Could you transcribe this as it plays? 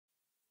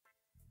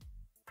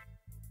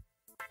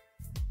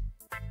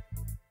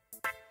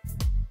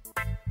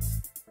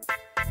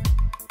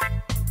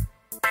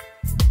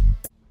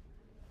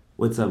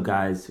What's up,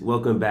 guys?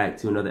 Welcome back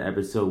to another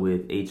episode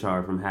with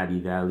HR from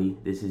Happy Valley.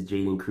 This is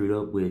Jaden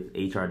Crudup with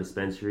HR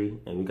Dispensary,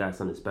 and we got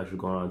something special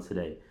going on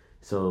today.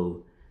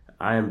 So,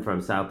 I am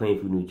from South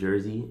Plainfield, New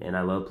Jersey, and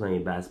I love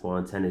playing basketball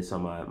and tennis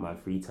on my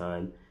free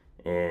time.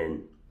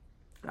 And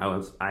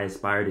I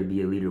aspire to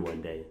be a leader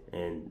one day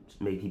and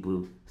make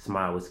people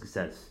smile with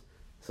success.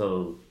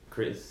 So,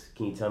 Chris,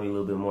 can you tell me a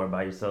little bit more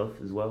about yourself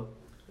as well?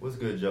 What's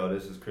good, Joe?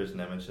 This is Chris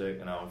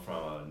Nemecek, and I'm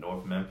from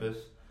North Memphis.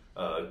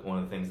 One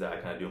of the things that I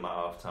kind of do in my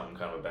off time, I'm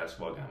kind of a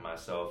basketball guy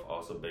myself,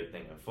 also a big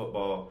thing in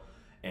football,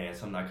 and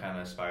something I kind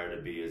of aspire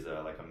to be is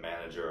like a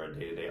manager or a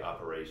day-to-day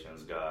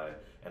operations guy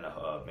in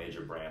a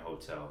major brand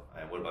hotel.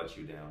 And what about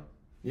you, Dan?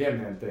 Yeah,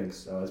 man,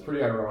 thanks. It's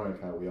pretty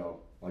ironic how we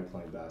all like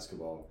playing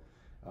basketball.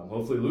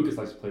 Hopefully Lucas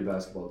likes to play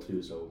basketball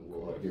too, so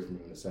we'll hear from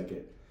him in a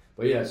second.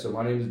 But yeah, so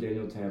my name is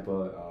Dan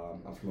Tampa.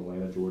 I'm from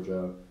Atlanta,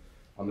 Georgia.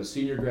 I'm a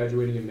senior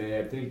graduating in May.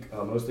 I think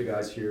most of the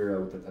guys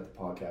here at the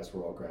podcast,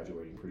 we're all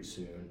graduating pretty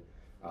soon.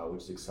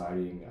 Which is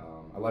exciting.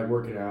 I like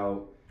working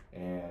out,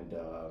 and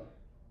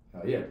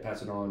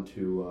pass it on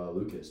to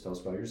Lucas. Tell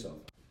us about yourself.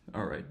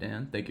 All right,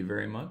 Dan, thank you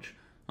very much.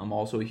 I'm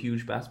also a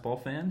huge basketball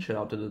fan. Shout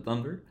out to the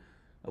Thunder.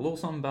 A little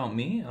something about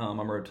me. I'm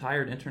a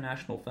retired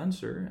international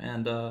fencer,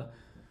 and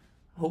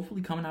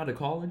hopefully coming out of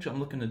college, I'm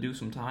looking to do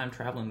some time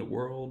traveling the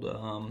world,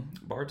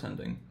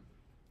 bartending.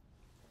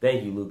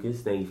 Thank you,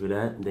 Lucas. Thank you for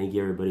that. And thank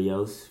you, everybody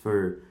else,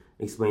 for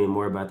explaining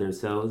more about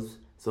themselves.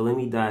 So let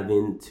me dive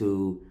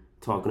into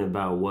talking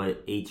about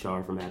what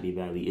HR from Happy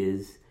Valley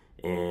is.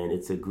 And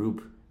it's a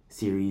group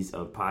series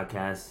of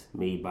podcasts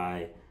made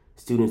by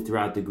students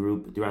throughout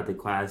the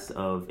class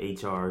of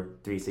HR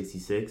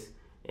 366.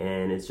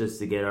 And it's just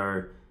to get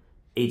our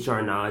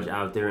HR knowledge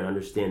out there and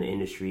understand the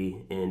industry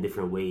in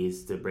different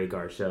ways to break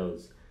our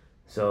shells.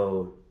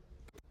 So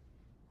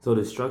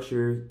the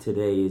structure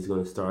today is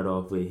going to start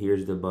off with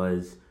Here's the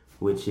Buzz,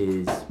 which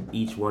is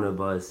each one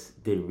of us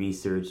did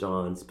research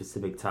on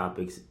specific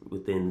topics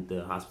within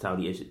the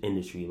hospitality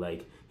industry.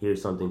 Like, here's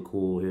something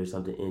cool, here's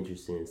something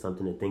interesting,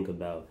 something to think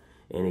about.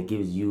 And it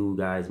gives you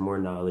guys more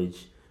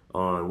knowledge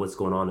on what's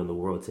going on in the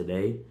world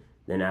today.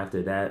 Then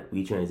after that,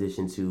 we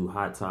transition to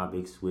Hot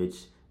Topics,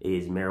 which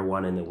is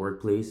marijuana in the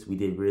workplace. We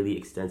did really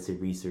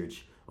extensive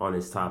research on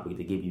this topic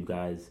to give you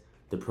guys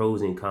the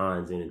pros and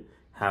cons and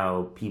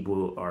how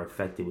people are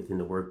affected within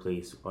the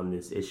workplace on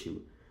this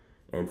issue.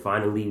 And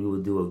finally, we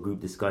will do a group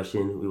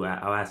discussion.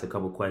 I'll ask a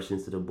couple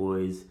questions to the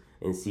boys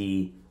and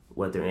see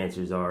what their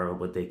answers are and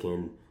what they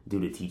can do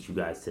to teach you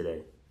guys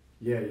today.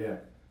 Yeah.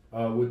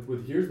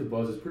 With Here's the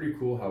Buzz, it's pretty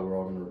cool how we're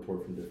all going to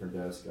report from different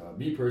desks.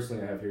 Me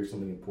personally, I have Here's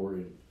Something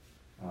Important.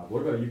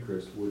 What about you,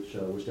 Chris? Which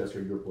desk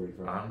are you reporting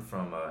from? I'm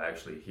from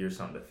actually Here's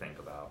Something to Think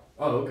About.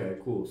 Oh, okay,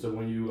 cool. So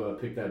when you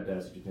pick that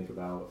desk, did you think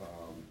about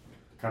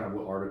kind of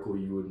what article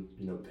you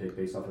would pick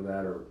based off of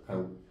that, or kind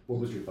of what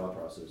was your thought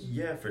process?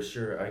 Yeah, for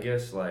sure. I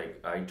guess like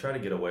I try to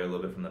get away a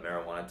little bit from the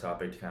marijuana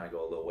topic to kind of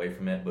go a little away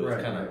from it, but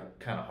it's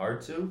kind of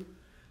hard to.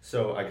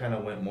 So I kind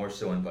of went more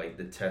so in like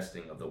the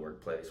testing of the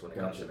workplace when it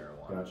comes to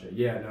marijuana. Gotcha.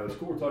 Yeah, no, it's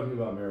cool we're talking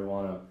about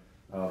marijuana,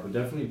 but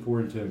definitely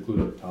important to include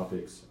other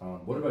topics.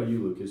 What about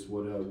you, Lucas?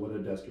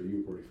 What desk are you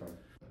reporting from?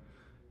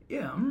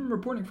 Yeah, I'm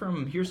reporting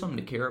from Here's Something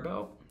to Care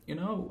About.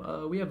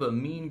 We have a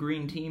mean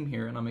green team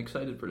here, and I'm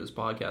excited for this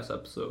podcast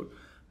episode.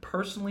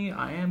 Personally,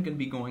 I am going to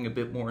be going a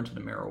bit more into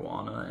the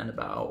marijuana and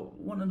about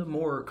one of the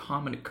more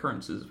common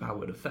occurrences of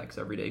how it affects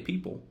everyday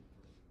people.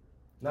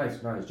 Nice.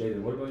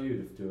 Jaden, what about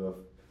you to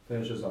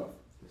finish us off?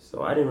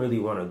 So I didn't really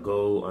want to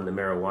go on the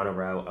marijuana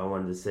route. I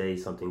wanted to say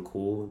something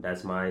cool.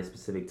 That's my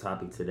specific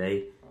topic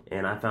today.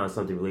 And I found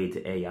something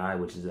related to AI,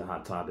 which is a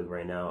hot topic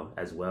right now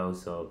as well.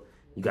 So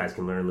you guys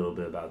can learn a little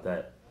bit about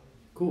that.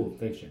 Cool.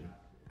 Thanks, Jaden.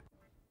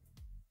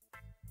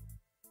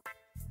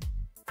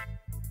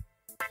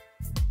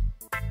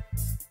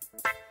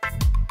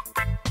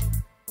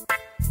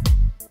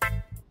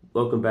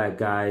 Welcome back,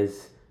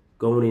 guys.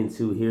 Going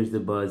into Here's the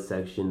Buzz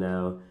section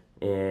now.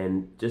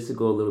 And just to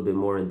go a little bit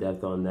more in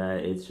depth on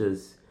that, it's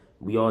just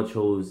we all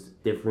chose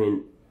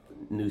different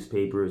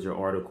newspapers or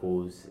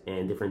articles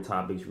and different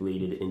topics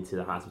related into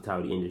the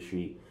hospitality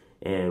industry.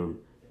 And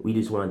we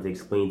just wanted to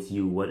explain to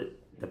you what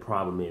the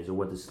problem is or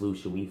what the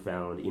solution we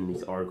found in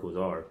these articles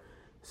are.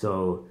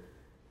 So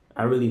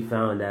I really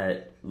found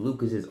that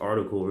Lucas's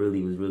article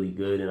was really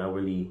good, and I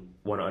really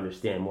want to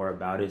understand more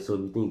about it. So if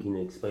you think you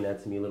can explain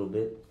that to me a little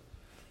bit?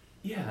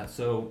 Yeah,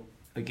 so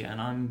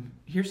again,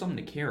 here's something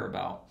to care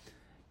about.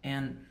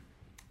 And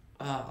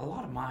a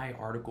lot of my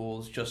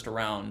articles just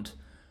around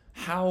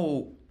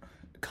how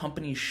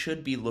companies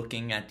should be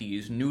looking at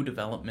these new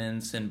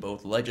developments in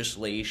both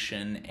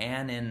legislation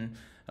and in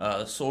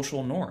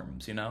social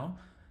norms,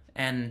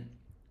 And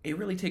it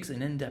really takes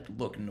an in-depth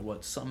look into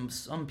what some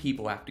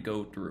people have to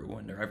go through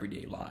in their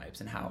everyday lives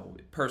and how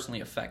it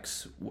personally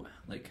affects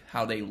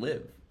how they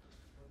live.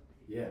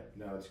 Yeah,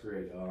 no, it's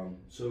great.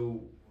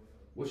 So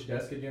which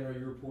desk again are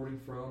you reporting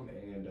from,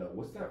 and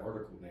what's that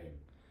article name?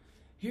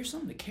 here's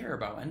something to care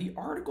about. And the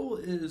article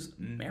is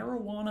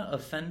Marijuana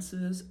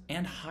Offenses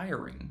and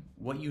Hiring,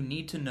 What You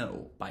Need to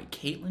Know by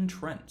Caitlin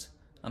Trent.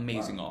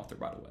 Amazing author,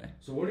 by the way.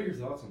 So what are your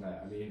thoughts on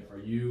that? I mean, are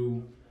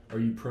you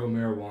pro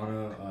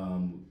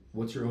marijuana?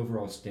 What's your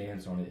overall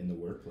stance on it in the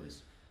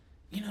workplace?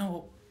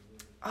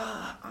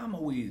 I'm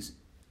always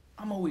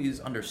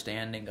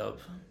understanding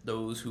of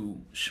those who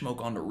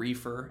smoke on the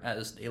reefer,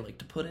 as they like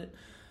to put it.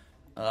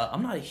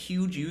 I'm not a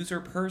huge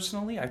user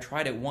personally. I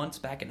tried it once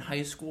back in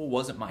high school,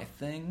 wasn't my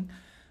thing.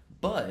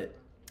 But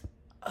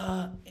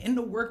in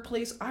the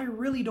workplace, I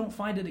really don't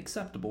find it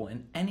acceptable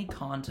in any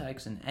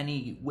context, in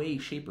any way,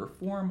 shape, or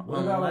form. What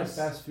about like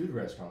fast food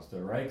restaurants, though,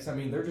 right? Because, I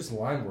mean, they're just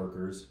line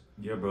workers.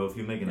 Yeah, bro, if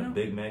you're making a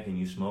Big Mac and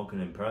you smoking,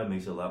 it probably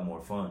makes it a lot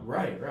more fun.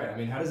 Right. I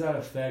mean, how does that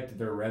affect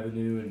their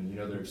revenue and,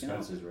 their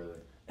expenses, really?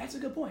 That's a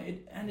good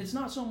point. And it's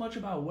not so much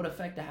about what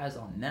effect it has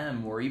on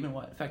them or even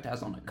what effect it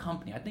has on the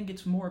company. I think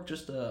it's more of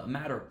just a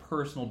matter of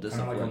personal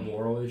discipline. Kind of like a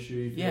moral issue,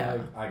 you feel yeah.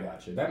 like? I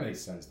got you. That makes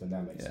sense. Then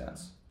that makes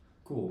sense.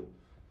 Cool.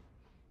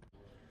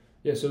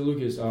 Yeah, so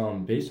Lucas,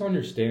 based on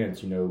your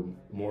stance,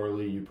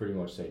 morally, you pretty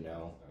much say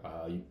no.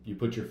 You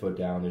put your foot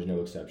down. There's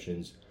no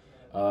exceptions.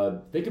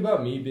 Think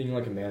about me being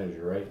like a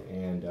manager, right?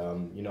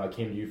 And I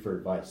came to you for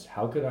advice.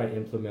 How could I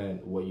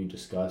implement what you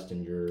discussed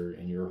in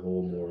your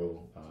whole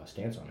moral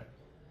stance on it?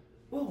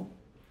 Well,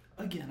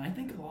 again, I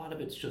think a lot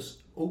of it's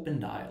just open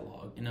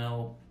dialogue.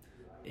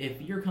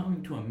 If you're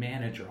coming to a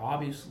manager,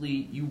 obviously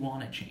you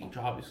want to change.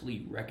 Obviously,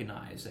 you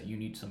recognize that you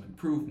need some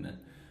improvement.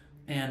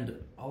 And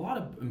a lot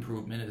of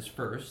improvement is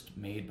first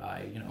made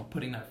by,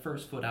 putting that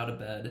first foot out of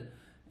bed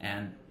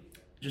and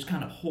just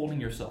kind of holding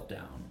yourself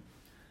down.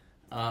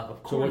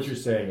 Of course. So what you're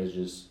saying is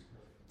just,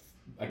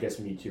 I guess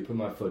me too, put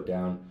my foot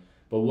down.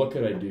 But what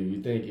could I do?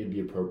 You think it'd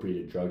be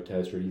appropriate to drug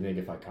test, or do you think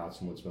if I caught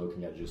someone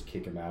smoking, I'd just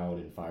kick them out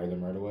and fire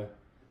them right away?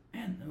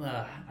 And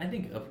I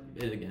think,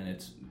 again,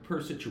 it's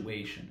per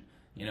situation.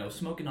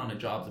 Smoking on a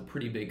job's a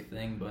pretty big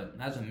thing, but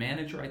as a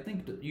manager, I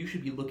think that you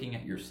should be looking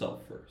at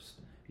yourself first.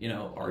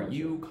 Are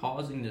you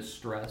causing this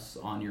stress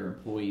on your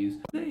employees?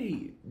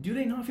 Do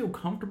they not feel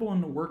comfortable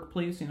in the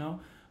workplace,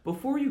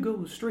 Before you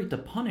go straight to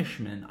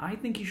punishment, I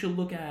think you should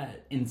look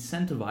at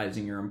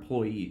incentivizing your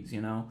employees,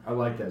 I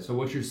like that. So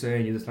what you're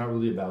saying is it's not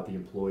really about the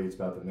employee, it's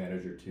about the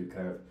manager too,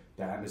 kind of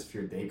the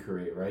atmosphere they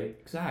create, right?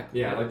 Exactly.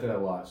 Yeah, I like that a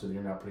lot. So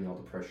you're not putting all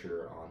the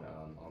pressure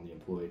on the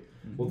employee.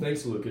 Mm-hmm. Well,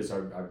 thanks, Lucas. I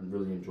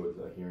really enjoyed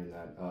hearing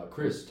that.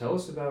 Chris, tell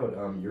us about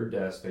your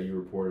desk that you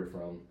reported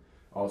from.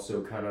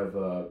 Also, kind of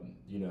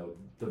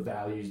the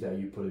values that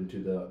you put into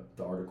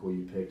the article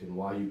you picked and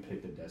why you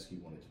picked the desk you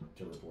wanted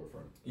to report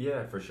from.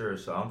 Yeah, for sure.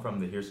 So I'm from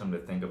the Here's Something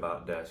to Think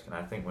About desk, and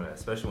I think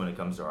especially when it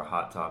comes to our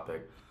hot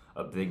topic,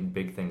 a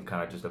big thing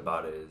kind of just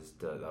about it is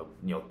to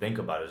think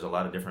about it. There's a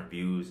lot of different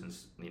views and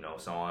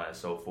so on and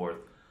so forth.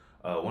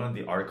 One of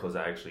the articles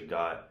I actually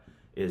got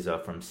is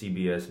from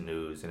CBS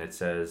News, and it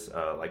says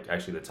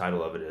actually the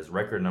title of it is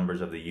 "Record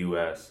Numbers of the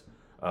U.S.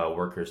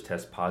 Workers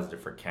Test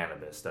Positive for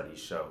Cannabis, Studies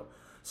Show."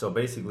 So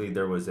basically,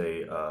 there was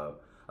a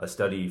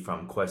study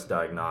from Quest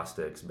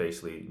Diagnostics.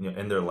 Basically,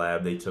 in their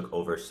lab, they took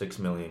over 6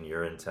 million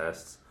urine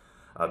tests,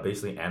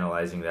 basically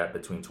analyzing that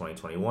between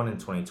 2021 and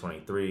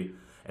 2023,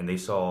 and they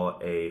saw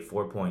a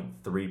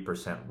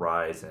 4.3%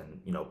 rise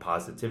in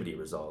positivity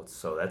results.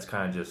 So that's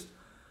kind of just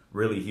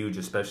really huge,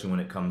 especially when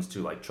it comes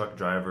to like truck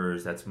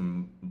drivers. That's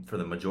for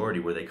the majority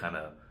where they kind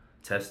of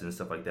test and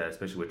stuff like that,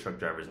 especially with truck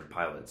drivers and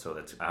pilots. So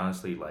that's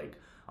honestly like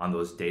on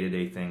those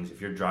day-to-day things.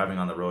 If you're driving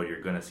on the road,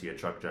 you're going to see a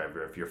truck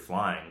driver. If you're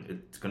flying,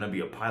 it's going to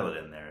be a pilot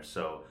in there.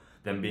 So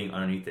them being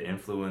underneath the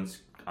influence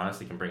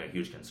honestly can bring a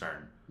huge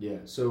concern. Yeah.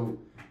 So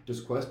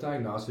does Quest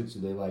Diagnostics, do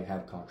they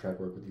have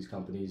contract work with these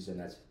companies, and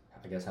that's,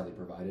 I guess, how they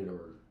provide it?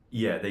 Or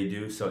Yeah, they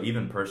do. So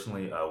even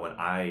personally, when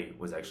I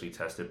was actually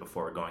tested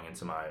before going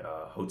into my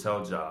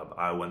hotel job,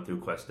 I went through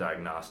Quest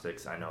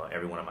Diagnostics. I know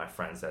every one of my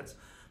friends that's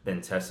been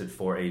tested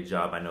for a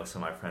job. I know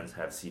some of my friends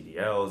have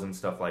CDLs and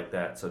stuff like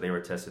that, so they were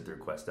tested through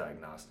Quest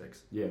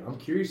Diagnostics. Yeah, I'm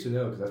curious to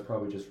know, because that's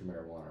probably just for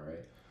marijuana,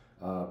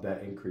 right?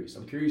 That increase.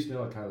 I'm curious to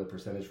know kind of the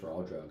percentage for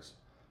all drugs,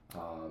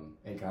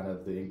 and kind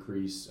of the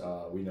increase,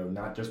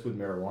 not just with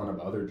marijuana,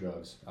 but other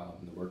drugs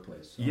in the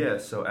workplace. So. Yeah,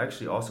 so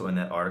actually also in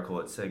that article,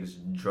 it says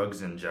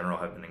drugs in general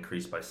have been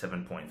increased by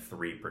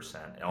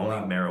 7.3%. Only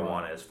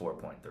marijuana is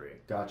 4.3%.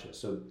 Gotcha.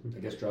 So I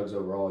guess drugs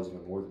overall is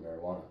even more than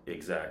marijuana.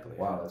 Exactly.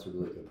 Wow, that's a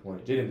really good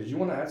point. Jaden, did you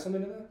want to add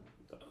something to that?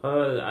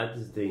 I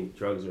just think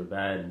drugs are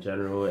bad in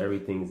general.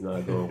 Everything's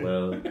not going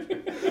well.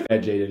 Yeah,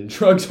 Jaden,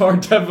 drugs are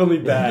definitely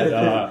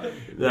bad.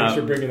 Thanks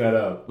for bringing that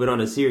up. But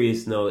on a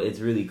serious note, it's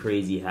really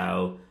crazy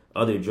how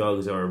other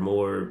drugs are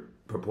more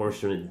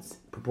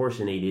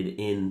proportionated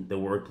in the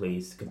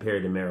workplace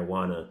compared to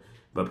marijuana.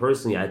 But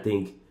personally, I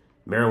think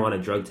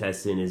marijuana drug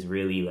testing is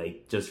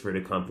really just for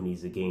the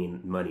companies to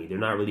gain money. They're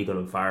not really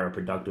going to fire a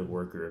productive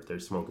worker if they're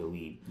smoking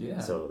weed. Yeah.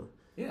 So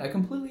yeah, I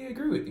completely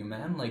agree with you,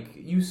 man.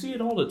 You see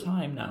it all the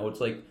time now.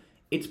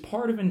 It's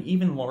part of an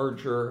even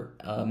larger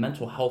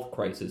mental health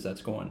crisis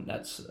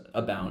that's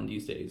abound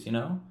these days,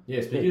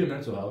 Yeah, speaking of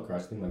mental health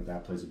crisis, I think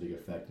that plays a big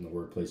effect in the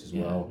workplace as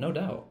well. No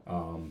doubt.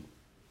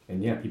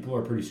 And yeah, people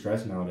are pretty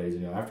stressed nowadays.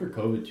 You know, after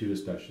COVID too,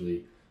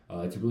 especially,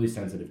 it's a really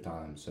sensitive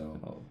time.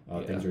 So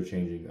things are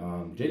changing.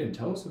 Jaden,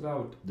 tell us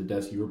about the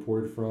desk you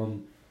reported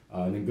from,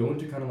 and then go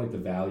into kind of like the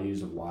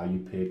values of why you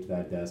picked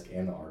that desk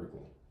and the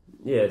article.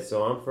 Yeah,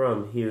 so I'm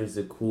from Here's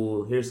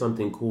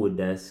Something Cool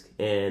Desk,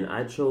 and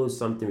I chose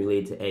something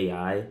related to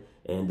AI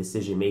and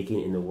decision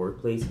making in the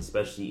workplace,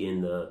 especially in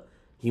the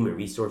human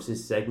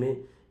resources segment.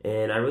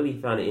 And I really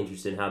found it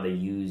interesting how they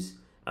use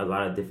a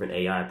lot of different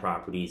AI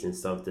properties and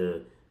stuff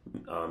to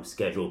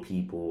schedule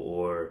people,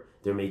 or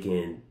they're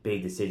making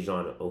big decisions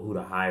on who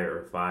to hire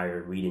or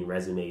fire, reading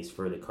resumes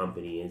for the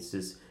company. It's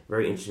just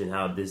very interesting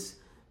how this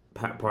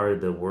part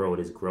of the world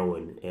is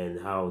growing and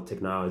how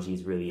technology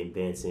is really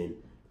advancing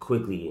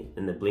quickly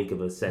in the blink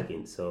of a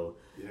second. So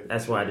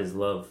that's why I just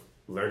love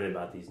learning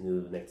about these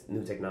new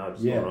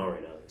technologies going on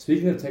right now.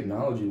 Speaking of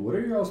technology, what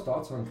are your all's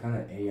thoughts on kind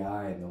of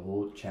AI and the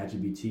whole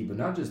ChatGPT, but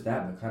not just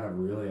that, but kind of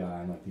real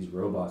AI and like these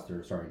robots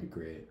they're starting to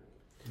create?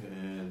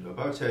 And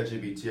about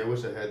ChatGPT, I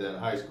wish I had that in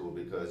high school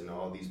because, you know,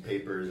 all these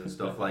papers and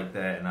stuff like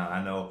that. And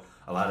I know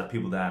a lot of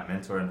people that I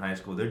mentor in high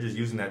school, they're just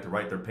using that to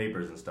write their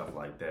papers and stuff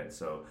like that.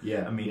 So,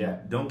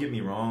 don't get me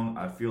wrong.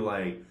 I feel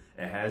like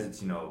it has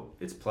its,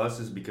 its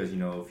pluses because,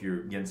 if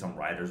you're getting some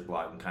writer's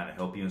block and kind of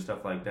help you and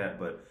stuff like that.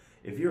 But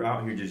if you're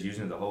out here just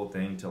using the whole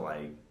thing to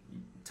like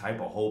type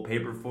a whole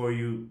paper for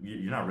you,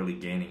 you're not really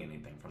gaining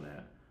anything from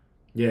that.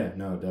 Yeah,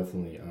 no,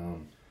 definitely.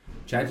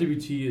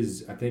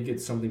 ChatGPT I think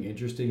it's something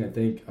interesting. I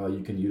think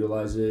you can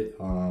utilize it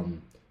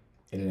in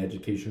an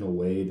educational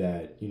way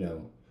that,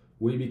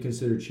 wouldn't be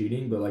considered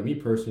cheating. But like me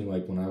personally,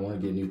 like when I want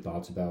to get new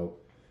thoughts about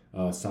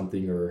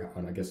something or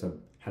I guess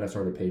how to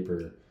start a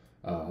paper,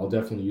 I'll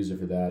definitely use it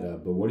for that.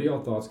 But what are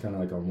y'all thoughts kind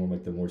of like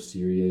on the more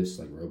serious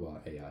like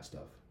robot AI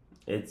stuff?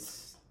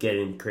 It's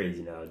getting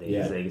crazy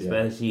nowadays.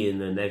 Especially in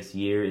the next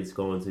year, it's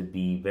going to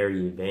be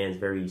very advanced,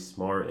 very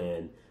smart,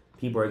 and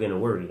people are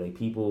getting worried.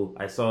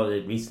 I saw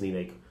that recently,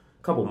 like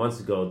a couple months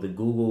ago, the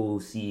Google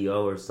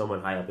CEO or someone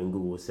high up in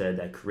Google said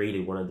that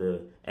created one of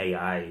the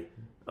AI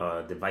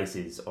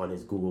devices on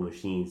his Google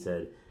machine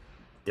said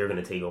they're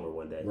going to take over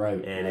one day.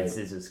 Right. And it's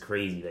just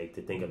crazy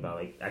to think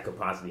about that could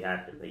possibly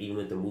happen. Even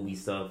with the movie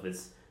stuff,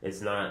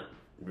 it's not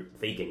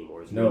fake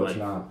anymore. It's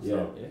not. Yeah.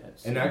 So,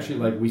 and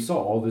actually, we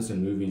saw all this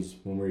in movies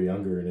when we were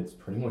younger, and it's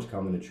pretty much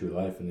coming to true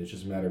life. And it's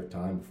just a matter of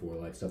time before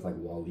stuff like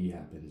Wall-E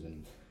happens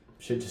and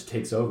shit just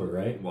takes over,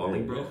 right?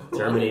 Wall-E, bro.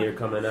 Terminator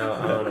coming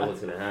out. I don't know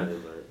what's gonna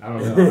happen, but I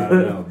don't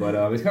know. But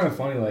it's kind of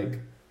funny.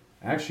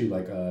 Actually,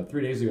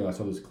 3 days ago, I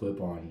saw this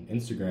clip on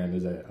Instagram. It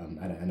was at an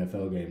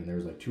NFL game, and there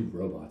was 2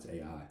 robots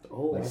AI.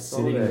 Oh, I saw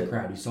sitting that. in the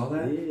crowd. You saw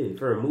that? Yeah,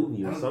 for a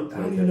movie or something.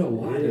 I don't even know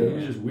why. Yeah. It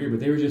was just weird, but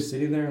they were just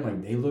sitting there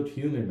and they looked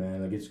human,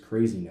 man. It's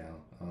crazy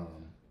now.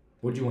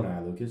 What'd you want to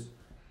add, Lucas?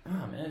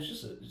 Oh man,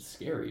 it's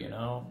scary,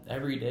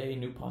 Every day,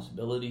 new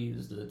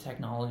possibilities. The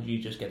technology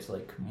just gets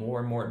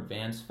more and more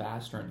advanced,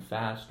 faster and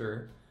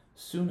faster.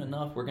 Soon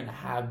enough, we're gonna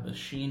have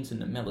machines in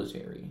the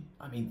military.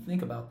 I mean,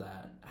 think about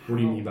that. What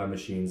do you mean by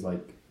machines?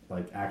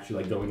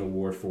 Actually going to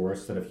war for us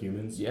instead of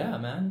humans? Yeah,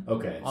 man.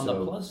 Okay. On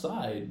the plus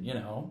side,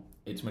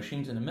 it's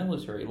machines in the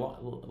military,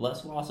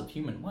 less loss of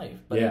human life.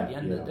 But at the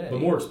end of the day,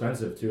 but more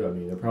expensive too. I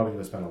mean, they're probably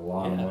going to spend a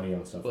lot of money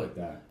on stuff like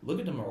that. Look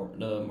at the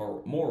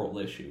moral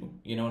issue.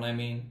 You know what I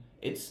mean?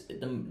 It's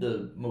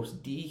the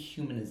most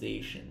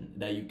dehumanization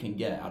that you can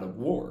get out of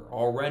war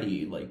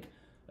already.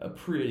 A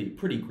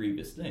pretty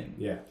grievous thing.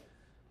 Yeah.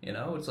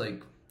 It's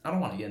I don't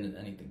want to get into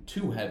anything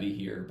too heavy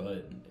here,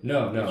 but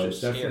no,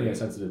 it's definitely scary. a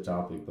sensitive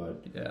topic,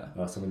 but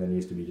something that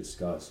needs to be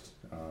discussed.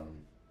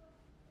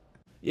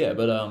 Yeah,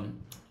 but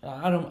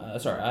I don't.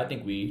 Sorry, I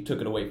think we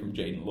took it away from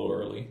Jaden a little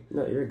early.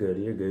 No, you're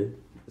good.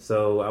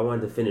 So I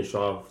wanted to finish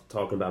off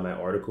talking about my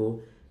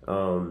article,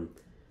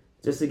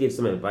 just to give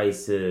some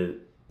advice to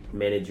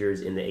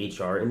managers in the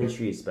HR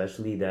industry,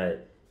 especially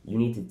that you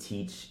need to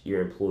teach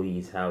your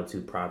employees how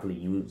to properly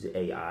use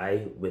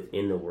AI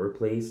within the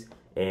workplace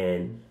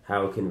and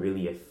how it can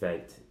really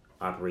affect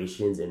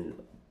operations and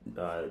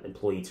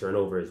employee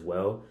turnover as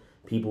well.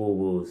 People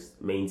will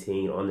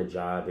maintain on the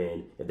job,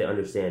 and if they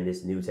understand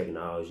this new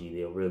technology,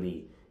 they'll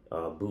really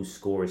boost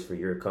scores for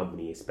your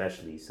company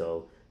especially.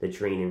 So the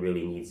training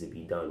really needs to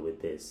be done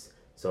with this.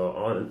 So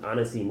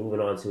honestly,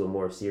 moving on to a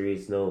more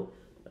serious note,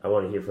 I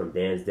want to hear from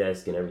Dan's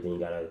desk and everything you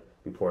got to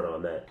report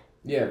on that.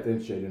 Yeah,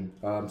 thanks,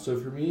 Jaden. So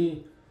for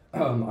me,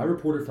 I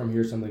reported from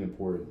Here's Something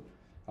Important.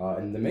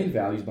 And the main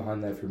values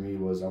behind that for me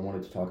was I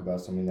wanted to talk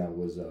about something that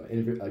was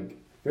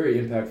very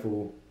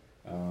impactful,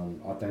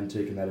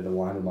 authentic, and that it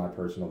aligned with my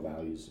personal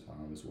values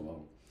as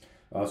well.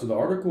 So the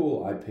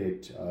article I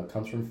picked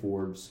comes from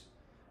Forbes.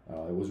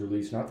 It was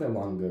released not that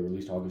long ago,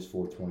 released August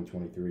 4th,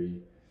 2023,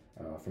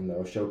 from the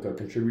Ashoka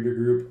Contributor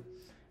Group.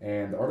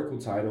 And the article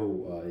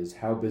title is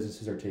How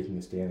Businesses Are Taking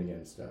a Stand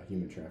Against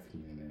Human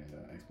Trafficking and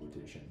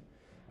Exploitation.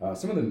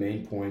 Some of the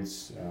main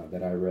points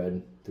that I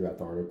read throughout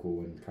the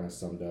article and kind of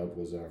summed up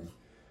was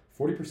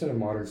 40% of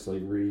modern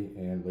slavery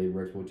and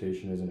labor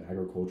exploitation is in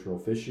agricultural,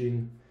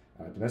 fishing,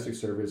 domestic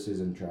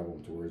services, and travel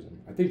and tourism.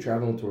 I think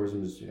travel and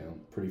tourism is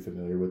pretty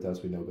familiar with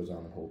us. We know it goes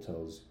on in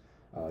hotels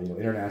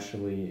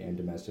internationally and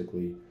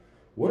domestically.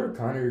 What are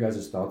kind of your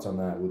guys' thoughts on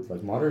that with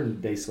like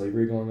modern day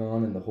slavery going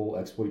on and the whole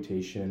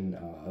exploitation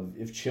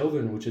of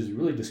children, which is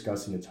really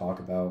disgusting to talk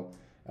about,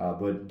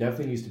 but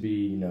definitely needs to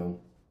be,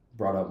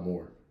 brought up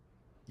more.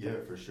 Yeah,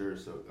 for sure.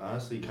 So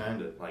honestly,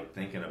 kind of like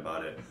thinking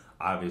about it,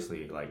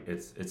 obviously, like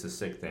it's a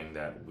sick thing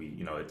that we,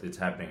 it's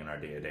happening in our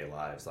day-to-day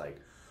lives, like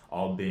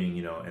all being,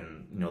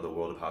 in, the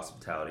world of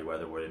hospitality,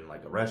 whether we're in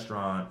like a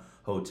restaurant,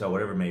 hotel,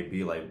 whatever it may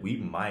be, like we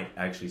might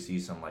actually see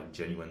some like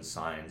genuine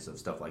signs of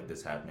stuff like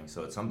this happening.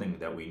 So it's something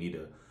that we need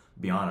to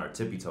be on our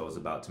tippy toes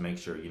about to make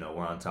sure,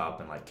 we're on top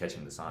and like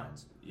catching the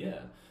signs. Yeah.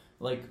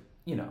 Like,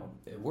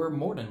 we're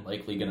more than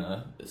likely going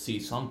to see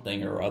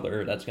something or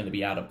other that's going to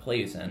be out of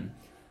place. And,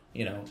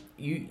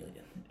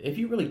 if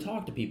you really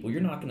talk to people,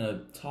 you're not going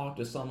to talk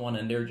to someone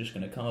and they're just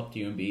going to come up to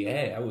you and be,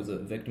 hey, I was a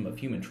victim of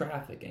human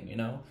trafficking,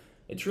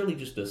 It's really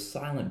just a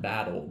silent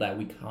battle that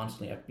we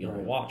constantly have to be on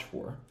the watch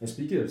for. And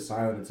speaking of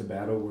silent, it's a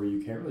battle where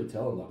you can't really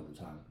tell a lot of the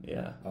time.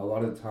 Yeah. A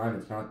lot of the time,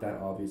 it's not that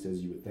obvious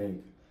as you would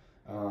think.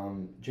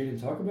 Jaden,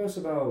 talk about us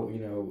about,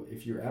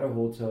 if you're at a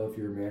hotel, if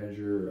you're a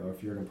manager, or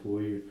if you're an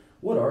employee,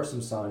 what are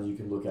some signs you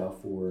can look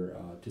out for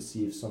to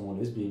see if someone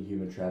is being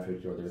human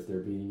trafficked or if they're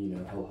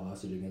being, held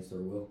hostage against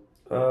their will?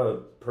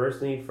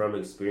 Personally, from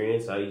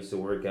experience, I used to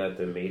work at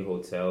the Maid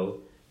Hotel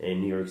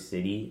in New York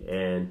City,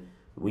 and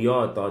we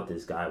all thought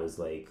this guy was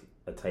like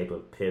a type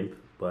of pimp,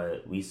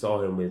 but we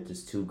saw him with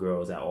just two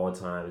girls at all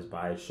times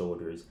by his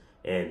shoulders,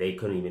 and they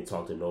couldn't even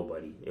talk to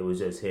nobody. It was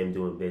just him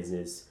doing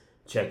business,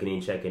 checking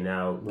in, checking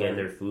out, getting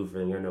their food for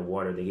them, getting their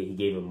water. He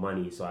gave them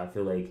money, so I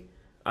feel like,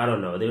 I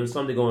don't know, there was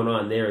something going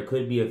on there. It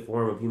could be a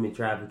form of human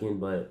trafficking,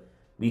 but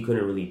we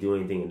couldn't really do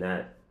anything in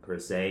that per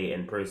se,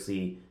 and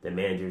personally, the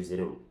managers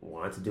didn't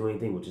want to do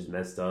anything, which is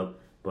messed up,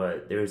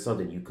 but there is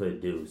something you could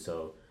do,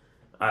 so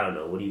I don't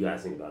know. What do you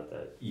guys think about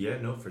that? Yeah,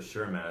 no, for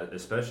sure, man.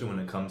 Especially when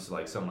it comes to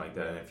like something like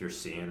that, and if you're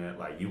seeing it,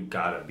 like you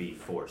gotta be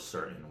for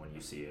certain when you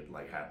see it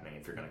like happening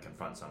if you're gonna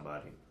confront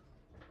somebody.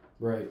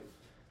 Right.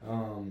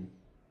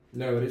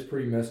 No, it is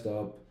pretty messed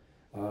up.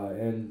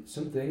 And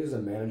some things as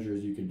a manager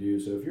you can do.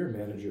 So if you're a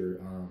manager,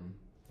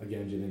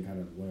 again, Jaden kind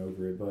of went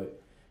over it,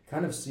 but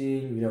kind of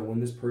seeing, when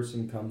this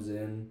person comes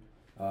in,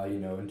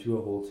 into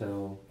a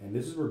hotel, and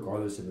this is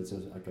regardless if it's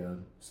like a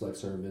select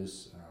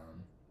service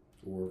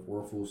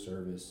or a full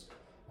service.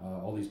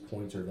 All these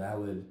points are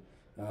valid,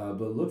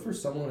 but look for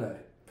someone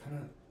that kind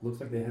of looks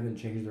like they haven't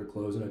changed their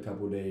clothes in a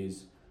couple of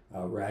days,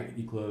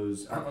 raggedy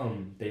clothes.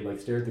 They like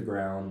stare at the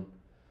ground.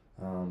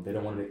 They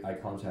don't want to make eye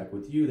contact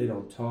with you. They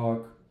don't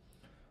talk.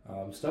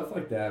 Stuff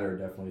like that are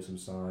definitely some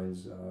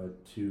signs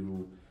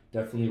to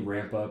definitely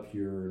ramp up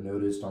your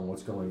notice on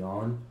what's going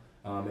on.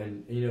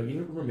 And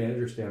even from a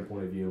manager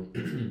standpoint of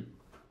view,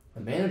 a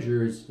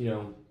manager is,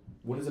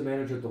 when is a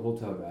manager at the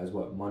hotel, guys?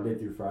 What, Monday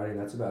through Friday? And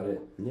that's about it.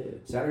 Yeah.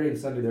 Saturday and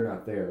Sunday, they're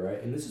not there, right?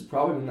 And this is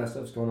probably when that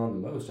stuff's going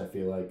on the most, I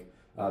feel like.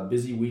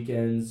 Busy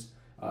weekends,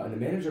 and the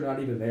manager not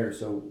even there.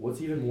 So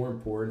what's even more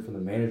important for the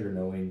manager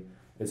knowing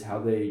is how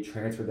they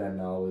transfer that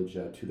knowledge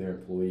to their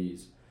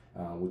employees,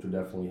 which will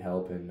definitely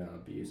help and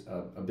be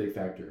a big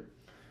factor.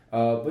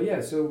 But yeah,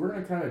 so we're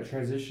going to kind of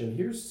transition.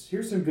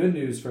 Here's some good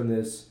news from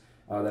this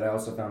that I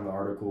also found in the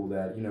article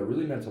that,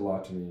 really meant a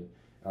lot to me.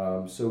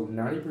 So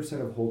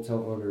 90% of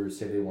hotel owners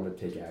say they want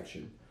to take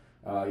action.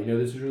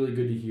 This is really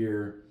good to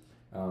hear.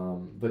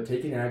 But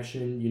taking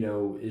action,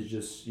 is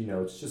just,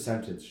 it's just a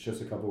sentence,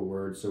 just a couple of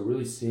words. So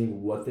really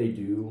seeing what they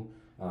do,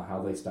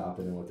 how they stop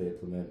it, and what they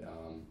implement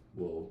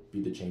will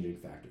be the changing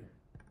factor.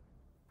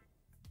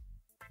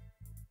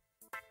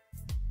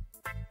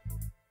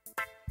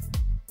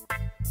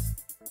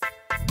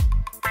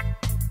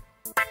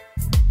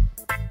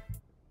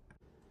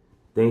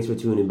 Thanks for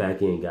tuning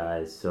back in,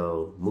 guys.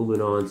 So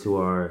moving on to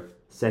our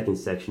second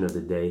section of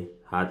the day,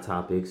 hot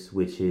topics,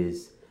 which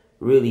is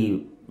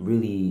really,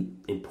 really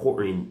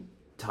important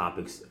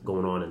topics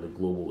going on in the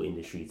global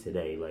industry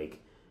today, like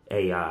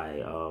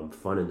AI,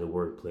 fun in the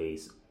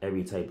workplace,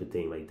 every type of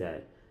thing like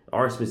that.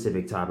 Our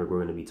specific topic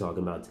we're going to be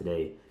talking about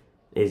today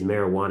is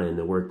marijuana in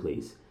the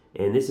workplace.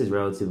 And this is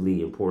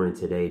relatively important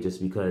today just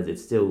because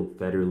it's still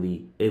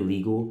federally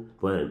illegal,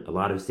 but a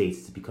lot of states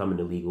it's becoming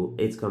illegal.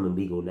 It's coming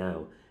legal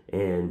now.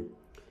 And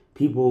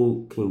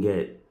people can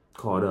get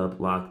caught up,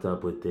 locked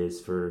up with this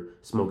for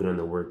smoking in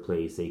the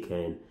workplace. They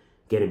can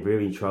get in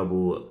very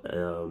trouble.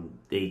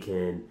 They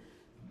can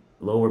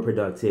lower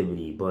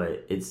productivity,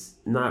 but it's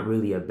not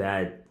really a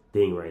bad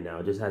thing right now.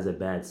 It just has a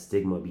bad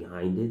stigma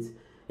behind it.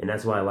 And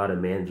that's why a lot of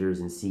managers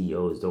and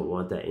CEOs don't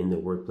want that in the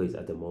workplace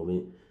at the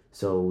moment.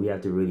 So we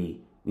have to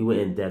we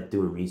went in depth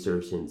doing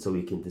research, and so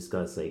we can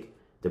discuss like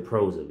the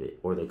pros of it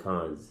or the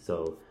cons.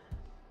 So,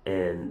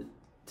 and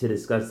to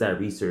discuss that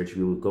research,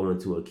 we will go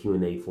into a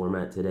Q&A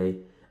format today.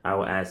 I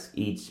will ask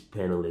each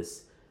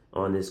panelist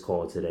on this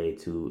call today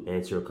to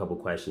answer a couple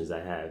questions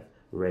I have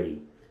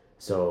ready.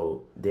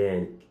 So,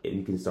 Dan, if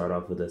you can start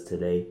off with us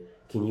today,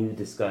 can you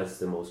discuss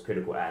the most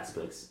critical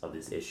aspects of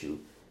this issue?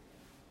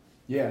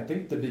 Yeah, I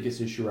think the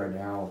biggest issue right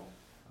now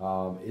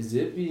is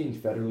it being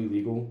federally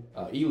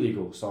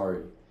illegal,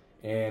 sorry.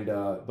 And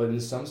but in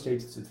some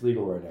states it's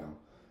legal right now.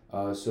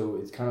 So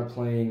it's kind of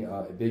playing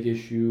a big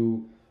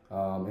issue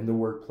in the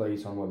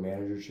workplace on what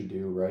managers should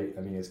do, right?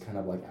 I mean, it's kind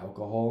of like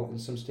alcohol in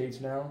some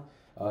states now.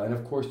 And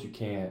of course, you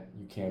can't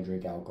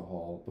drink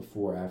alcohol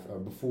before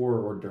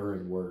or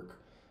during work.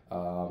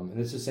 And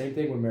it's the same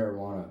thing with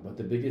marijuana. But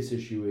the biggest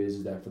issue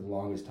is that for the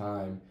longest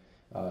time,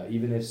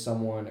 even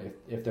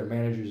if their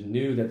managers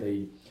knew that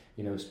they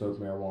smoke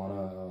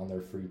marijuana on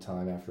their free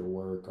time after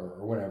work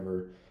or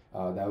whatever,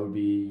 that would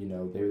be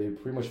they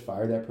pretty much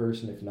fire that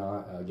person, if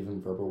not give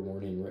them verbal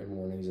written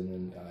warnings, and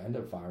then end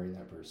up firing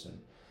that person.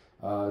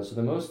 So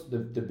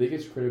the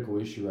biggest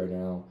critical issue right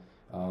now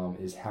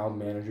is how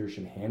managers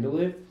should handle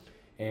it,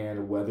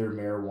 and whether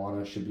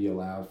marijuana should be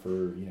allowed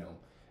for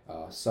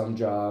some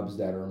jobs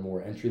that are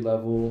more entry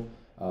level,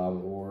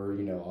 or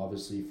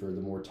obviously for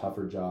the more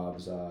tougher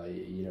jobs,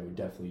 it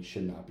definitely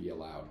should not be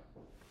allowed.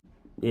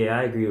 Yeah,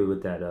 I agree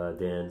with that,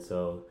 Dan.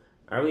 So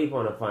I really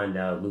want to find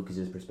out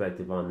Lucas's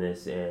perspective on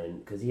this, and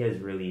because he has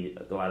really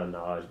a lot of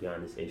knowledge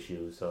behind this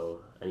issue,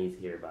 so I need to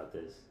hear about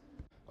this.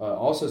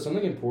 Also,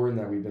 something important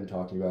that we've been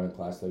talking about in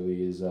class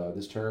lately is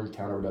this term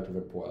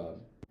counterproductive.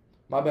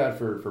 My bad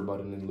for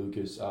butting in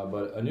Lucas,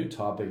 but a new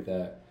topic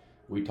that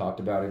we talked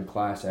about in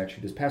class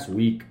actually this past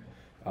week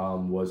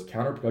was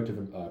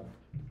counterproductive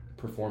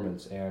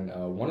performance, and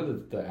one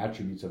of the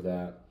attributes of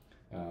that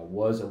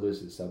was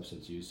illicit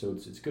substance use. So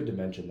it's good to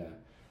mention that.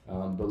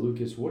 But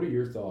Lucas, what are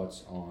your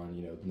thoughts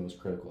on the most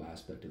critical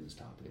aspect of this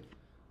topic?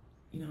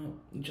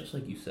 Just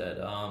like you said,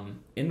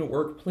 in the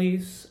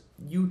workplace,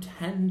 you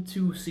tend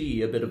to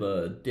see a bit of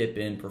a dip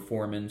in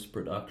performance,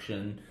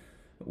 production,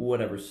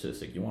 whatever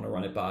statistic you want to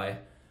run it by.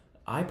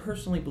 I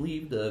personally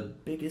believe the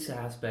biggest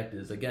aspect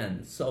is,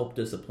 again,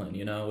 self-discipline.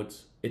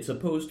 It's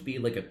supposed to be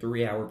like a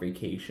 3-hour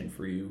vacation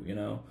for you.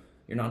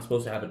 You're not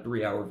supposed to have a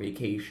 3-hour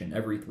vacation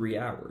every 3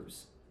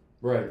 hours.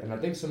 Right, and I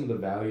think some of the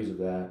values of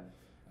that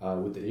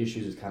with the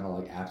issues is kind of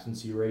like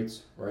absentee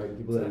rates, right?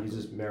 People that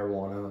use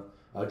marijuana,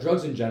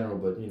 drugs in general,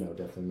 but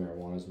definitely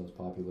marijuana is the most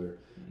popular.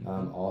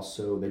 Mm-hmm.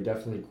 Also, they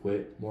definitely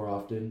quit more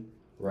often,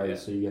 right? Yeah.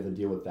 So you have to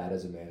deal with that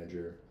as a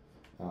manager.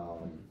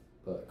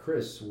 But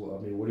Chris,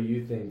 what do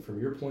you think from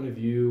your point of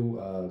view,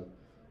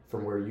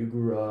 from where you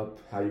grew up,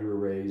 how you were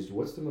raised?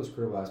 What's the most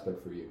critical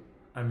aspect for you?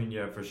 I mean,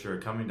 yeah, for sure.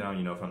 Coming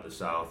down, from the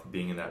South,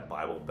 being in that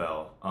Bible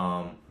Belt,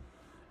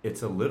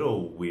 it's a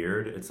little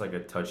weird. It's like a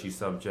touchy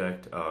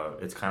subject.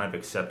 It's kind of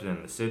accepted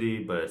in the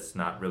city, but it's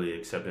not really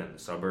accepted in the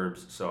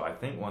suburbs. So I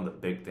think one of the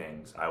big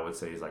things I would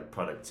say is like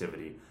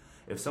productivity.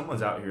 If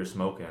someone's out here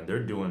smoking,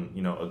 they're doing,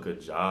 a good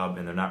job,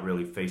 and they're not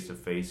really face to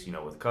face,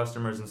 with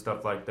customers and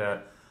stuff like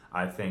that.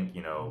 I think,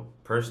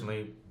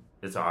 personally,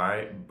 it's all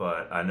right,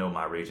 but I know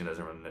my region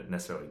doesn't really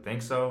necessarily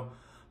think so.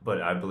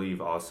 But I believe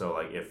also,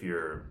 like, if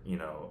you're,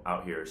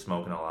 out here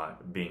smoking a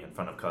lot, being in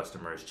front of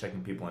customers,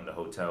 checking people into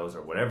hotels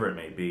or whatever it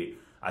may be,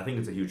 I think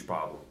it's a huge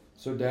problem.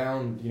 So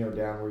down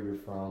where you're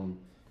from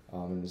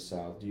in the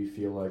South, do you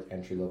feel like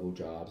entry-level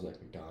jobs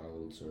like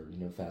McDonald's or,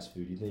 fast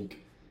food, do you think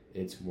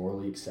it's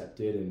morally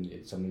accepted and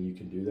it's something you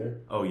can do there?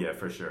 Oh, yeah,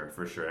 for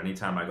sure.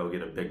 Anytime I go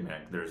get a Big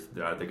Mac, there's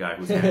the guy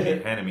who's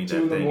handing me that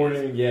 2 in the thing.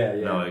 morning, yeah.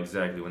 No,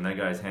 exactly. When that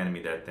guy's handing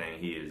me that thing,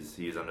 he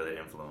is under the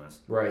influence.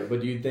 Right, but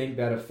do you think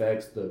that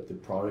affects the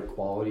product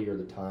quality or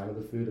the time of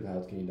the food of how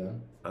it's getting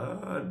done?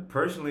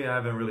 Personally, I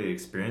haven't really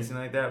experienced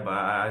anything like that, but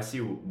I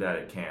see that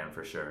it can,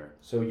 for sure.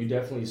 So you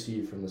definitely see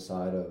it from the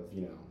side of,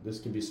 this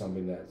can be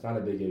something that's not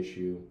a big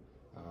issue,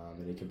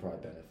 and it can probably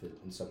benefit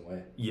in some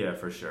way. Yeah,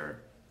 for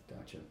sure.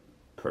 Gotcha.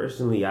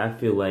 Personally, I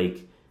feel like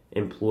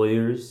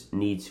employers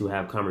need to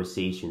have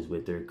conversations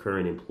with their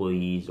current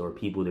employees or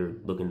people they're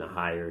looking to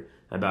hire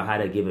about how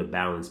to give a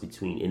balance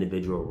between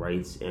individual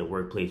rights and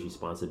workplace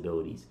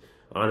responsibilities.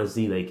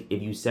 Honestly, like,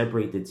 if you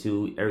separate the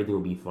two, everything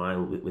will be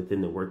fine within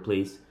the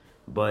workplace.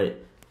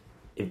 But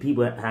if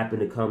people happen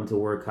to come to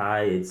work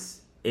high,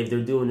 if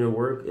they're doing their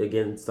work,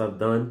 getting stuff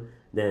done,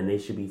 then they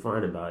should be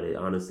fine about it.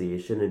 Honestly, it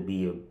shouldn't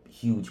be a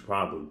huge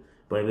problem.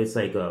 But if it's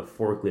like a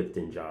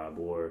forklifting job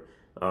or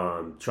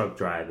truck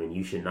driving,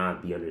 you should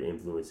not be under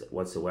influence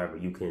whatsoever.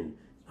 You can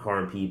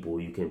harm people.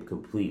 You can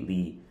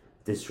completely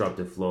disrupt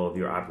the flow of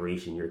your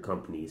operation, your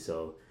company.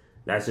 So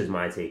that's just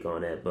my take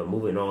on that. But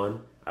moving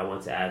on, I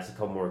want to ask a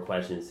couple more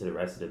questions to the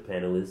rest of the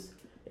panelists.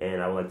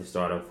 And I would like to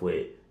start off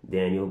with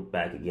Daniel,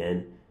 back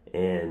again.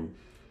 And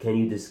can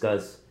you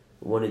discuss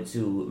 1 or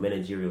 2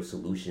 managerial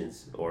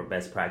solutions or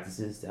best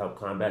practices to help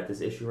combat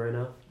this issue right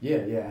now?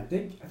 Yeah. I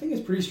think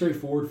it's pretty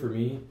straightforward for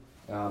me.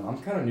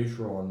 I'm kind of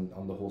neutral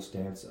on the whole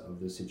stance of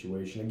this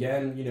situation.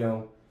 Again,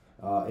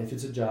 if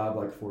it's a job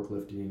like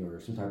forklifting or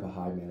some type of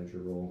high manager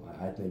role,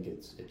 I think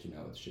it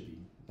should be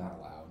not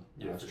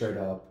allowed, straight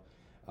up.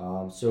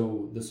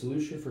 So the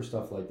solution for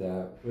stuff like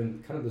that,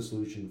 and kind of the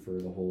solution for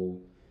the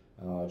whole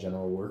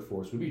general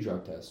workforce, would be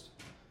drug test.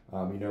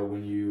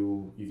 When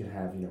you can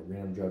have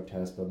random drug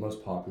tests, but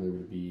most popular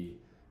would be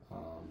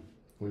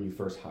when you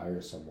first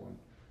hire someone.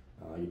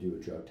 You do a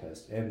drug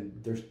test, and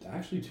there's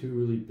actually 2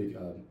 really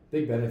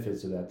big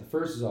benefits to that. The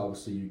first is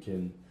obviously you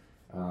can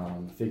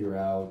figure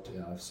out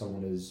if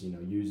someone is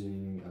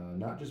using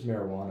not just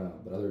marijuana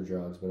but other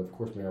drugs, but of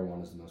course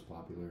marijuana is the most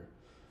popular.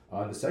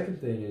 The second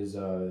thing is,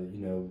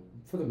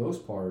 for the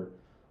most part,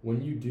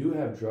 when you do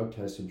have drug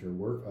tests in your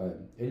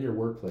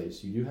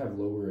workplace, you do have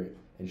lower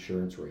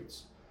insurance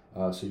rates,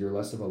 so you're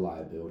less of a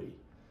liability.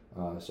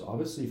 So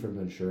obviously, from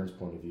an insurance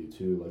point of view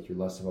too, like you're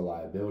less of a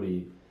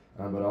liability,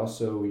 but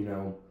also,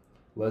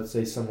 let's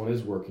say someone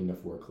is working the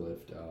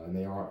forklift and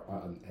they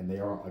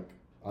are like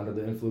under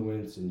the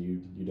influence, and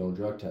you don't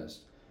drug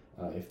test.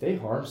 If they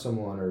harm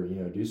someone or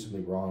do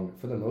something wrong,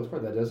 for the most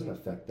part, that doesn't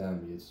affect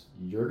them.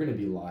 You're going to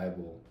be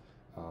liable,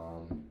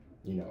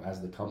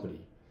 as the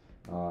company.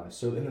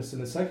 So in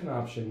the second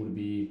option would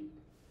be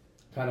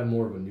kind of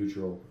more of a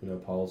neutral,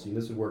 policy. And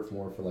this would work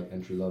more for like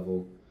entry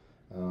level,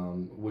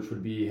 which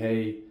would be,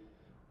 hey,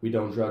 we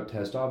don't drug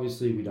test.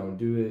 Obviously, we don't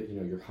do it.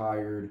 You're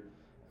hired.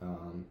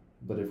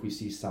 But if we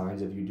see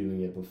signs of you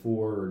doing it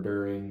before or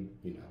during,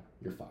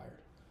 you're fired.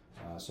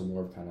 So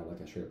more of kind of like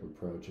a straight up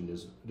approach and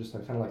just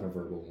kind of like a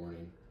verbal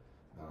warning.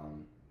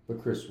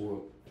 But Chris,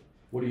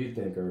 what do you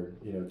think are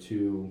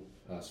two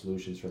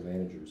solutions for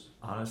managers?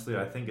 Honestly,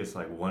 I think it's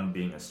like one,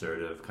 being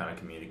assertive, kind of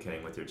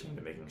communicating with your team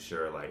to making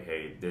sure like,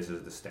 hey, this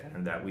is the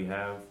standard that we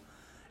have,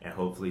 and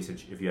hopefully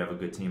since if you have a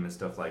good team and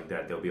stuff like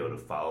that, they'll be able to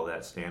follow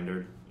that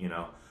standard,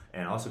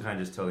 and also kind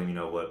of just tell them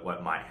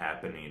what might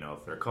happen,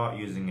 if they're caught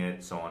using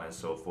it, so on and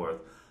so forth.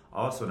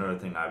 Also, another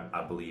thing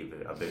I believe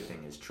a big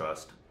thing is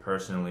trust.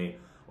 Personally,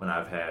 when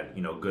I've had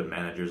good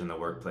managers in the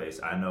workplace,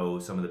 I know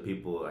some of the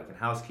people like in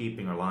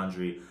housekeeping or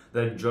laundry,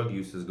 that drug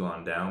use has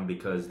gone down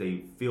because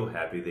they feel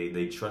happy.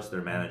 They trust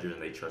their managers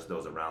and they trust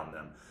those around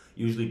them.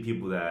 Usually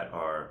people that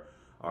are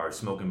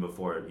smoking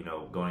before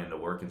going into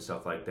work and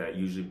stuff like that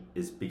usually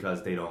is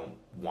because they don't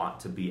want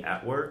to be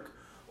at work,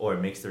 or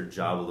it makes their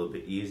job a little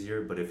bit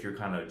easier. But if you're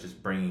kind of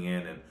just bringing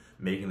in and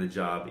making the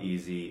job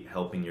easy,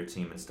 helping your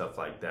team and stuff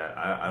like that,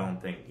 I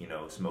don't think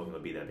smoking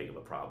would be that big of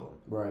a problem.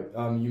 Right.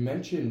 You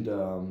mentioned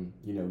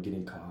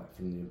getting caught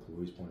from the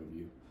employee's point of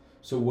view.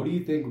 So what do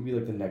you think would be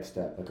like the next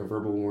step, like a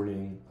verbal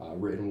warning,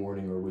 written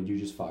warning, or would you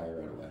just fire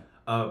right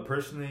away?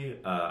 Personally,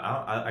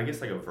 I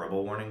guess like a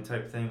verbal warning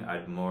type thing.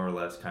 I'd more or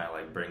less kind of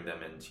like bring them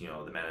into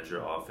the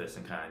manager office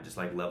and kind of just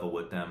like level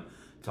with them,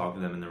 talk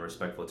to them in a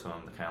respectful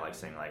tone, kind of like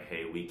saying like,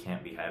 hey, we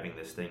can't be having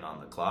this thing on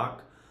the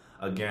clock.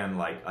 Again,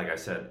 like I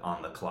said,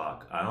 on the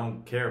clock. I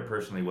don't care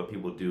personally what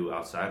people do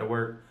outside of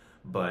work,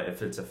 but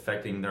if it's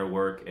affecting their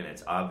work and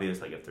it's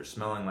obvious, like if they're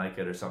smelling like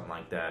it or something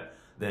like that,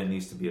 then it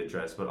needs to be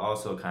addressed, but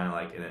also kind of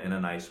like in a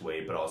nice way,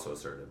 but also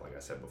assertive, like I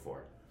said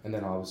before. And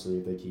then obviously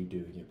if they keep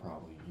doing it,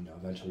 probably,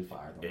 eventually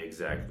fire them.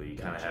 Exactly.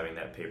 Kind of having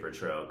that paper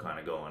trail kind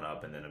of going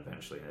up, and then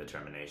eventually a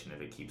determination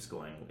if it keeps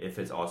going, if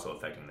it's also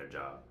affecting their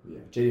job. Yeah.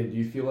 Jaden, do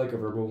you feel like a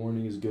verbal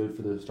warning is good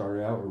for the start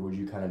out, or would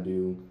you kind of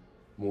do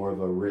more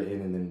of a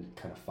written and then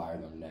kind of fire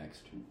them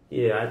next?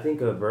 Yeah, I think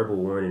a verbal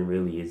warning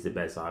really is the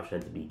best option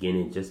at the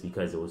beginning, just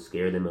because it will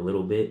scare them a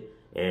little bit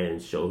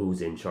and show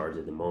who's in charge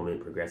at the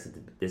moment, progressive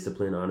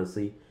discipline,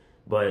 honestly.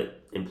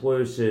 But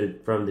employers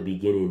should, from the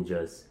beginning,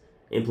 just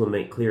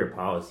implement clear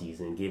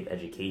policies and give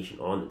education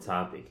on the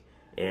topic.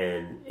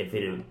 And if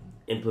it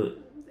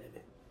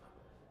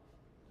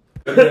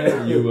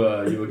you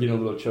were getting a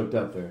little choked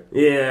up there.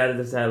 Yeah, I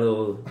just had a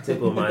little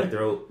tickle in my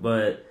throat.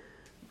 But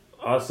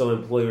also,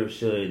 employers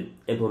should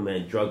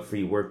implement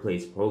drug-free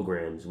workplace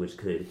programs, which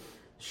could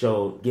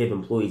give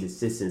employees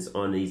assistance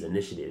on these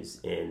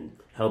initiatives and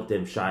help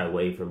them shy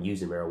away from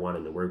using marijuana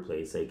in the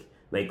workplace.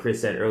 Like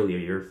Chris said earlier,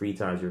 your free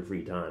time is your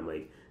free time.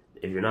 Like,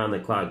 if you're not on the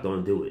clock,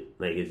 don't do it.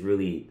 Like, it's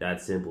really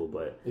that simple.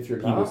 But if you're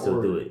people not,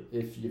 still do it.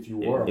 If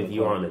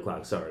you are on the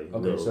clock, sorry.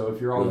 Okay, so if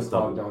you're on the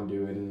clock, don't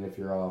do it, and if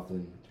you're off,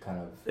 then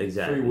kind of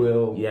exactly. Free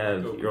will. You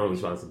have your own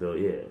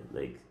responsibility. Yeah,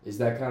 like. Is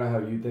that kind of how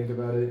you think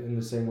about it in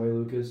the same way,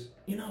 Lucas?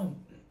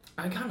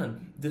 I kind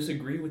of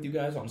disagree with you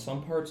guys on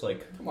some parts.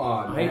 Like, come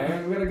on,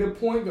 man, we got a good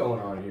point going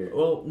on here.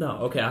 Well, no,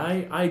 okay,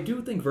 I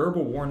do think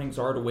verbal warnings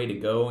are the way to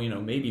go.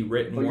 Maybe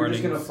written warnings. But you're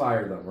just gonna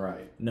fire them,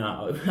 right?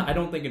 No, I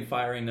don't think in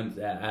firing them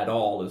at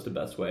all is the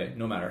best way.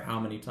 No matter how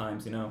many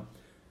times,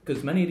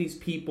 because many of these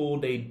people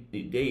they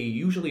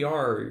usually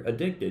are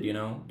addicted.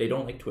 They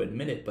don't like to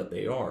admit it, but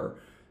they are.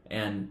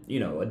 And,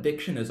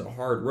 addiction is a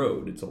hard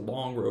road. It's a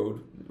long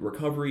road.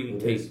 Recovery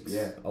takes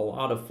a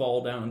lot of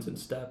fall downs and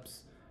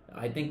steps.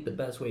 I think the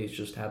best way is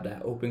just have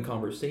that open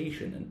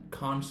conversation and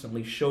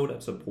constantly show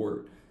that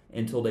support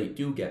until they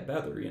do get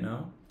better,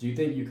 Do you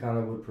think you kind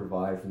of would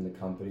provide from the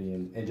company,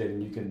 and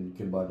Jaden, you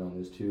can button on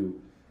this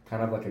too,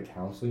 kind of like a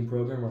counseling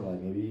program, or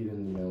like maybe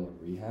even,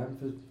 a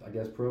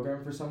rehab,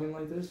 program for something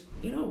like this?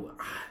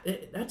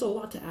 That's a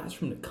lot to ask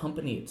from the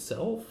company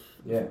itself.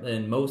 Yeah.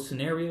 In most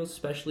scenarios,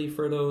 especially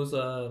for those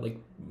like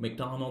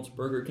McDonald's,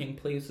 Burger King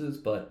places,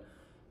 but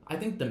I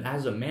think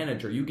as a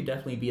manager, you could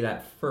definitely be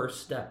that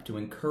first step to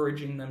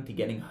encouraging them to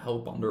getting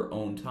help on their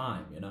own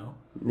time,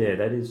 Yeah,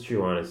 that is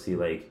true, honestly.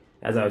 Like,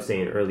 as I was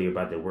saying earlier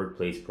about the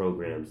workplace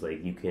programs,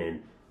 like, you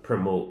can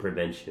promote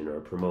prevention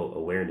or promote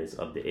awareness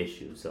of the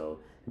issue. So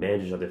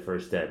managers are the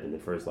first step and the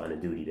first line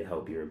of duty to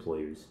help your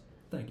employers.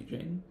 Thank you,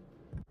 Jaden.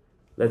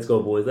 Let's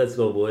go, boys.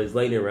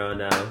 Lightning round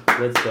now.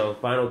 Let's go.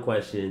 Final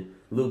question.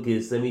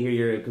 Lucas, let me hear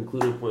your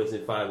concluding points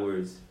in 5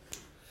 words.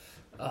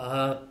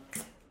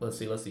 Let's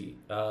see.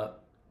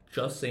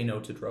 Just say no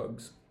to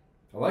drugs.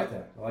 I like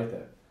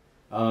that.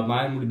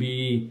 Mine would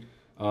be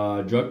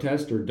drug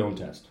test or don't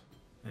test.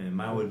 And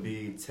mine would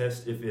be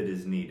test if it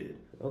is needed.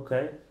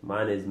 Okay.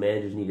 Mine is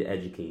managers need to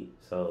educate.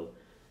 So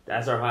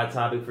that's our hot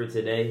topic for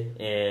today.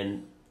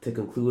 And to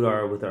conclude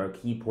with our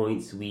key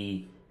points,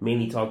 we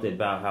mainly talked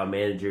about how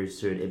managers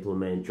should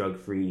implement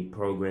drug-free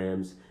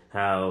programs,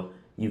 how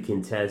you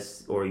can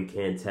test or you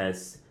can't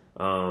test,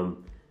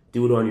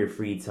 do it on your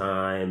free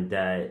time,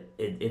 that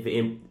if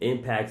it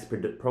impacts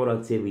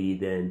productivity,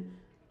 then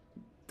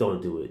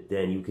don't do it.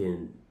 Then you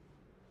can...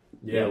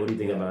 Yeah, what do you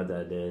think about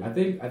that, Dan? I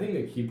think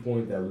a key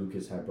point that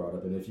Lucas had brought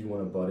up, and if you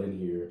want to butt in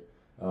here,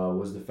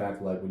 was the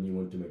fact like when you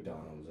went to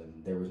McDonald's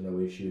and there was no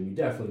issue, and you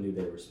definitely knew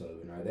they were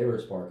smoking, right? They were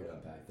sparking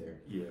up back there.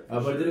 Yeah.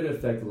 But it didn't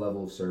affect the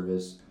level of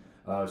service.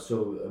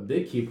 So a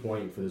big key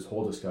point for this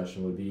whole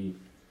discussion would be,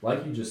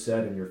 like you just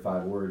said in your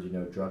 5 words,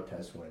 drug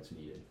test when it's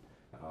needed.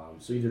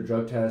 So either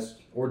drug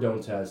test or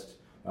don't test.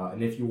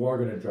 And if you are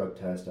going to drug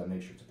test,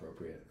 make sure it's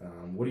appropriate.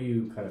 What do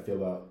you kind of feel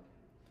about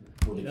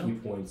the key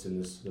points in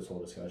this whole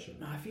discussion?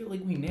 I feel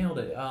like we nailed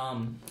it.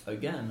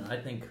 Again, I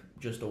think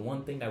just the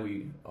one thing that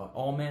we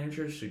all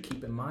managers should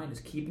keep in mind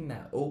is keeping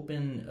that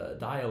open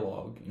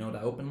dialogue,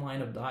 that open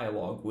line of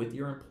dialogue with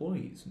your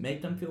employees.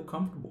 Make them feel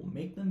comfortable.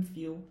 Make them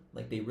feel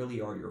like they really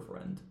are your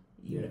friend,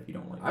 even if you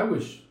don't like it.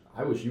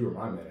 I wish you were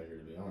my manager,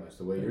 to be honest,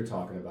 the way you're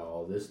talking about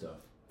all this stuff.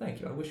 Thank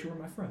you. I wish you were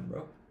my friend,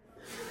 bro.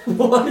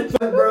 What?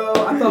 Bro,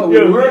 I thought we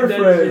were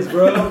friends,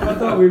 bro. I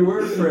thought we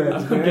were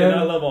friends, man. Okay,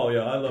 I love all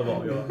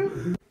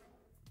y'all.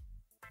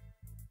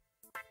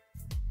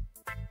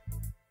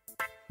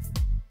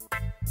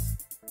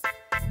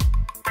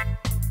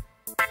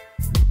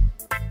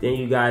 Thank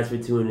you guys for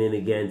tuning in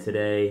again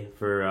today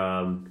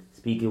for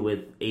speaking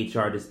with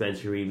HR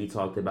Dispensary. We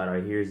talked about our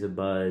Here's a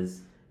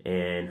Buzz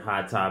and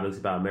hot topics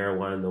about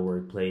marijuana in the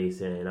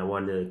workplace. And I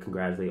wanted to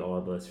congratulate all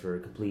of us for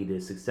completing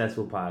a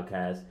successful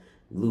podcast.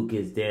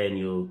 Lucas,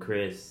 Daniel,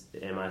 Chris,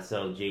 and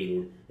myself,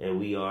 Jaden. And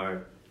we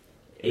are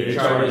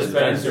HR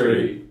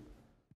Dispensary.